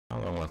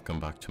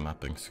welcome back to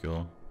Mapping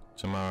School.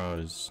 Tomorrow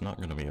is not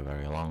going to be a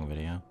very long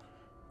video.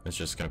 It's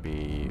just going to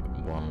be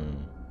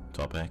one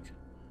topic,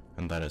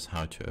 and that is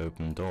how to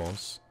open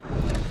doors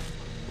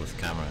with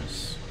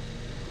cameras.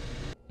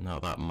 Now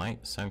that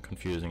might sound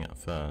confusing at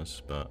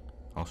first, but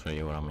I'll show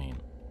you what I mean.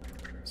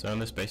 So in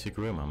this basic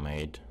room I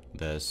made,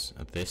 there's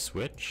this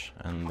switch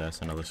and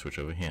there's another switch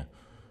over here.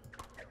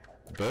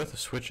 Both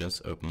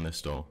switches open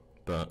this door,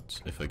 but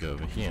if I go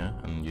over here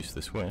and use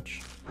the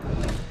switch,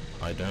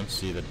 I don't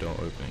see the door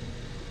opening.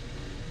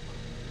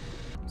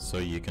 So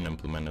you can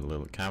implement a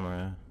little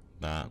camera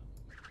that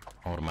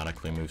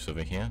automatically moves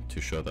over here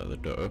to show that the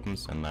door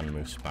opens and then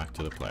moves back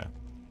to the player.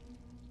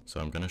 So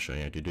I'm gonna show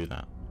you how to do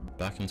that.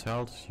 Back in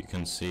Tiles, you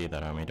can see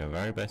that I made a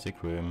very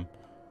basic room,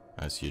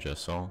 as you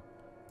just saw,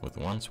 with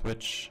one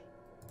switch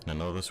and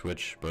another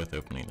switch, both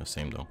opening the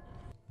same door.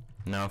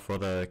 Now for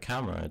the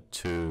camera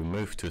to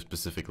move to a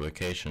specific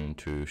location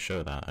to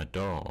show that a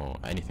door or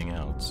anything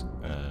else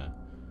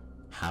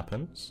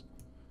happens,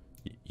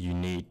 you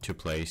need to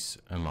place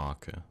a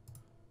marker.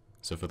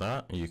 So for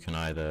that, you can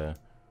either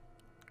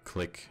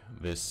click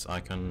this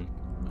icon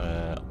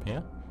up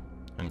here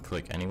and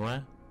click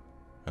anywhere,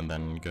 and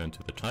then go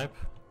into the type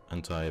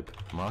and type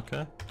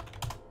marker,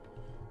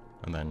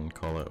 and then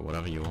call it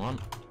whatever you want.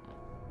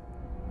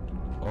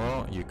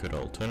 Or you could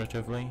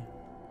alternatively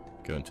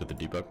go into the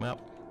debug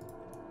map,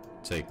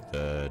 take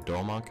the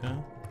door marker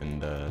in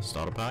the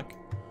starter pack,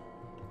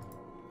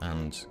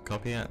 and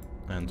copy it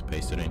and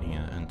paste it in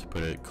here and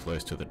put it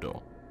close to the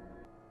door,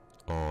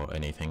 or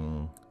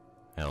anything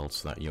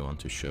else that you want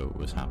to show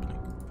was happening.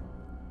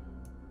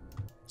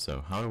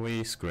 So how do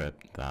we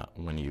script that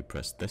when you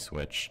press this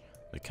switch,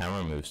 the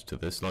camera moves to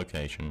this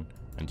location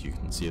and you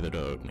can see the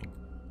door opening?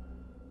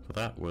 For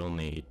that we'll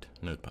need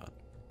Notepad.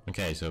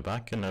 Okay, so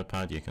back in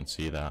Notepad you can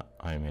see that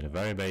I made a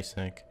very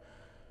basic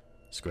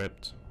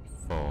script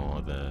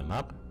for the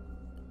map.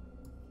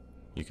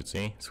 You can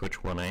see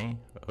switch 1A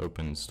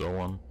opens door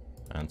 1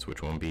 and switch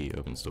 1B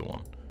opens door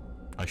 1.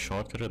 I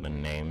shortcutted the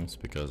names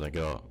because I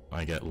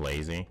get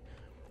lazy,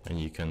 and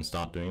you can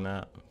start doing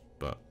that,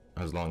 but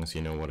as long as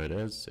you know what it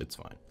is, it's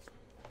fine.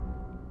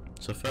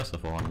 So first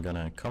of all, I'm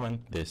gonna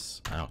comment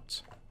this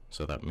out.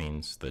 So that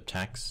means the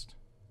text,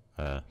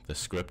 the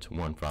script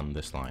won't run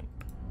this line,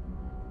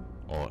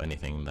 or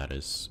anything that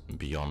is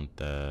beyond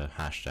the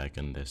hashtag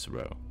in this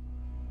row.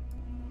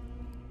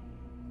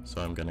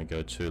 So I'm gonna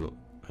go to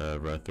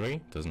row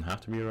 3, doesn't have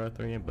to be row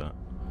 3, but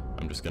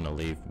I'm just gonna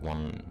leave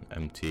one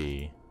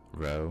empty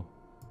row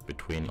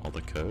between all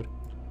the code.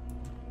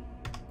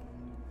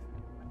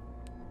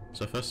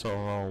 So first of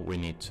all, we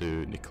need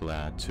to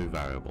declare two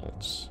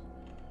variables.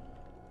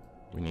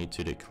 We need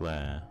to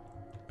declare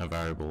a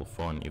variable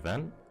for an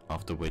event,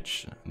 after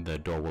which the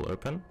door will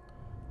open,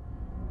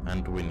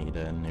 and we need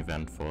an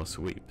event for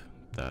sweep,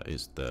 that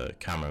is the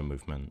camera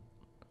movement,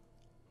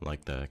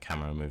 like the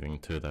camera moving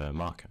to the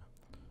marker.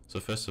 So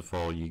first of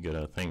all, you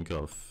gotta think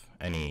of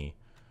any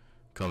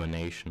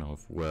combination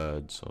of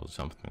words or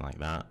something like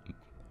that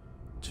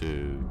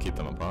to keep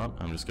them apart.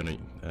 I'm just gonna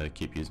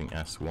keep using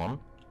S1,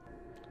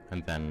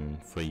 and then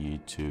for you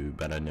to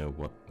better know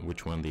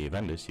which one the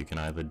event is, you can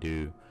either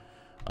do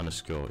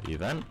underscore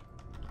event,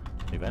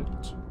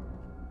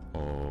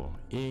 or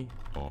E,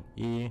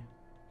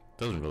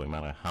 doesn't really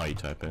matter how you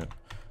type it.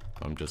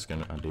 I'm just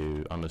gonna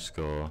do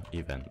underscore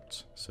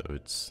event, so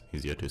it's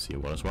easier to see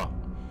what as well.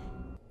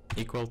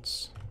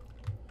 Equals,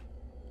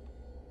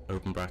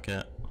 open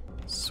bracket,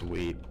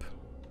 sweep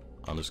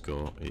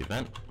underscore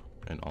event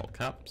in all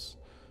caps,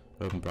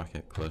 open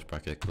bracket, close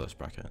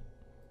bracket,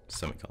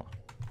 semicolon.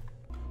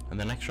 And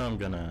then next I'm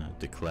gonna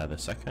declare the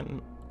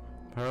second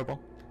variable,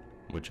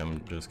 which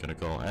I'm just gonna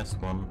call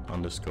S1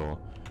 underscore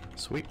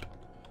sweep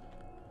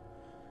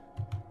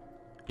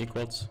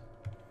equals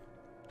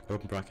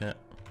open bracket,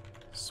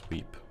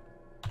 sweep,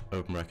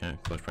 open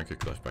bracket,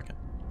 close bracket.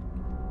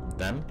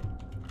 Then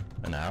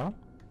an arrow.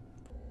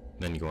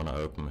 Then you want to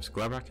open a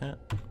square bracket,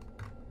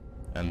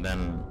 and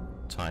then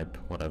type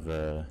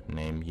whatever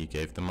name you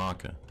gave the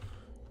marker.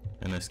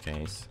 In this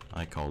case,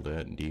 I called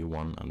it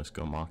D1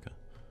 underscore marker.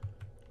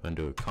 Then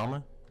do a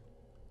comma,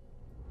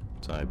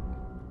 type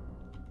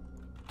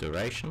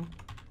duration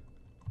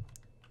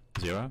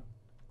 0,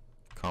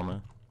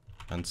 comma,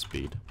 and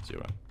speed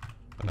 0,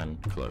 and then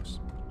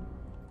close.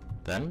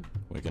 Then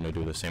we're going to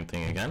do the same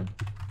thing again,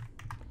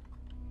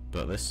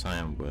 but this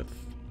time with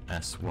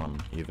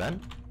S1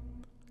 event,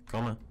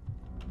 comma,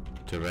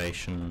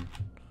 duration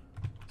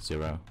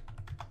 0,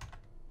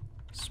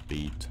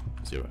 speed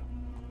 0.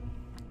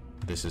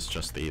 This is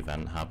just the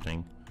event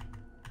happening.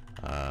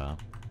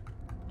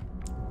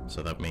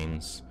 So that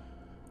means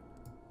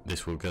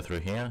this will go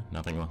through here,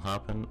 nothing will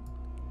happen.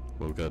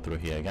 We'll go through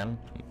here again,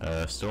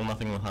 still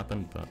nothing will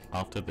happen, but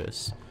after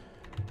this,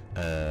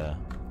 the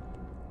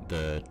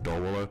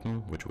door will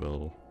open, which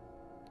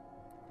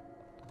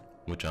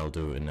I'll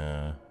do in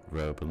a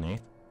row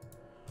beneath.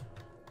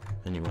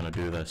 Then you want to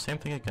do the same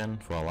thing again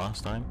for our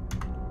last time,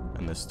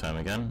 and this time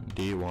again,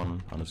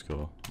 D1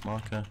 underscore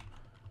marker,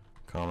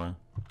 comma,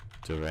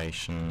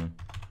 duration,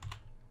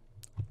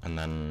 and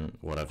then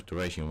whatever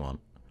duration you want.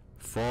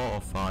 4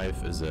 or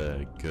 5 is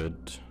a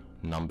good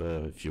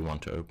number if you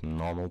want to open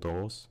normal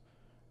doors,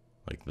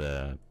 like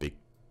the big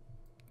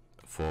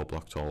 4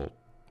 block tall,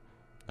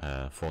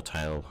 4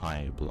 tile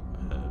high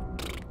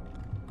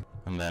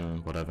and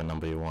then whatever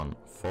number you want.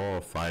 4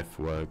 or 5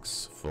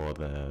 works for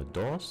the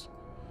doors,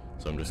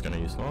 so I'm just gonna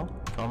use 4,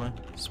 comma,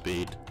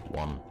 speed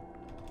 1,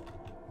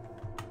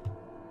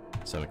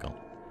 semicolon,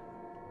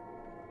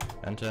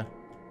 enter,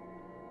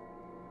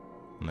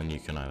 and then you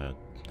can either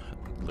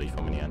leave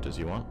how many enters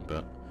you want,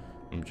 but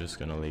I'm just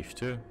gonna leave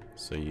 2,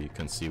 so you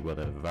can see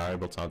whether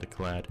variables are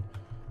declared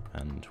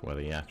and where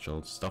the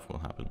actual stuff will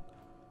happen.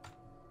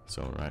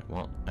 So right,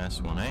 well,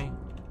 S1A,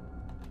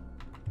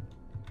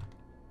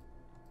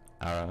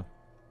 arrow,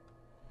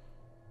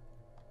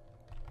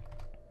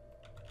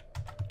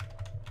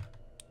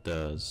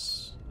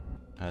 does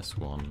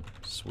S1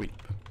 sweep,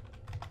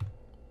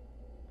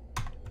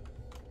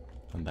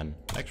 and then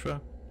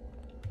extra,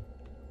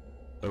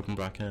 open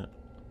bracket,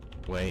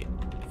 wait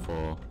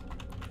for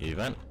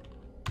event,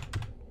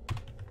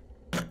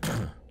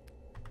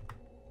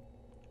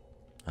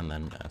 and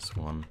then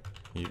S1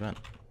 event,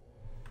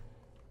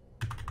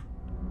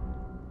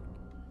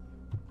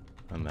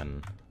 and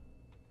then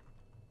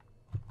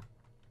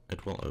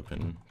it will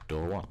open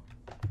door 1.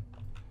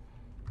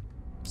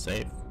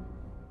 Save,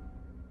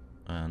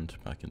 and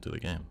back into the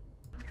game.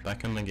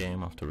 Back in the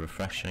game, after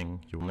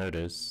refreshing, you'll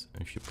notice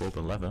if you pull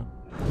the lever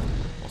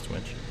or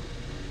switch,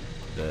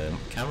 the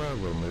camera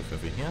will move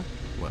over here,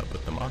 where I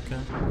put the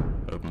marker,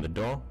 open the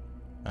door,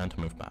 and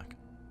move back.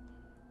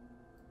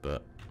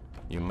 But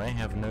you may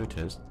have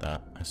noticed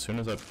that as soon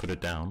as I put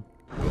it down,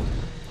 boom,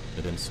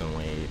 it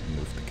instantly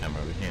moved the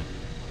camera over here.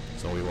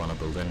 So we want to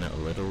build in a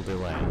little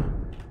delay.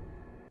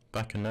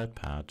 Back in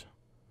Notepad,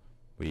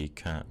 we're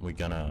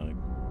gonna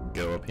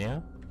go up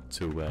here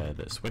to where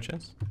the switch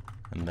is,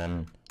 and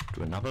then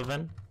do another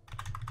then,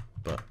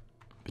 but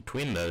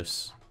between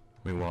those,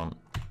 we want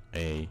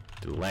a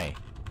delay.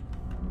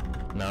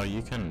 Now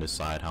you can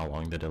decide how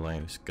long the delay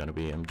is gonna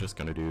be. I'm just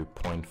gonna do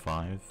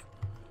 0.5.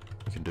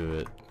 You can do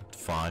it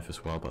 5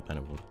 as well, but then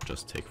it will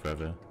just take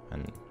forever,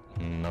 and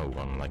no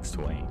one likes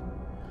to wait.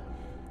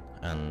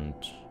 And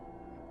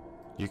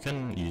you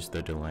can use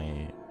the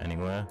delay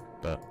anywhere,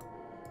 but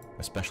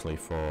especially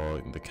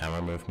for the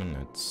camera movement,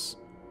 it's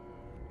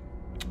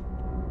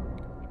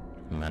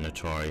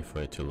mandatory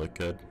for it to look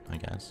good, I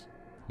guess.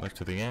 Back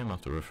to the game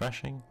after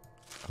refreshing.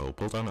 I will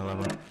pull down the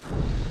lever.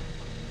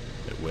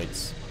 It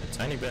waits a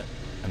tiny bit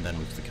and then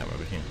moves the camera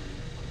over here.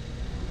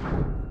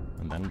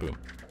 And then boom.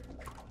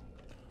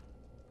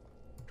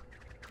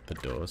 The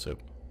door is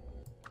open.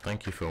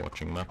 Thank you for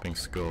watching Mapping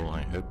School.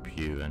 I hope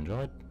you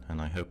enjoyed, and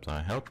I hope that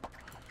I helped.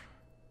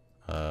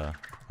 I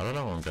don't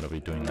know what I'm gonna be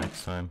doing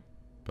next time,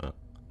 but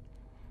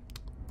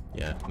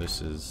yeah,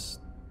 this was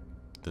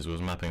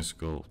Mapping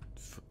School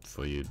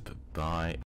for you. Bye.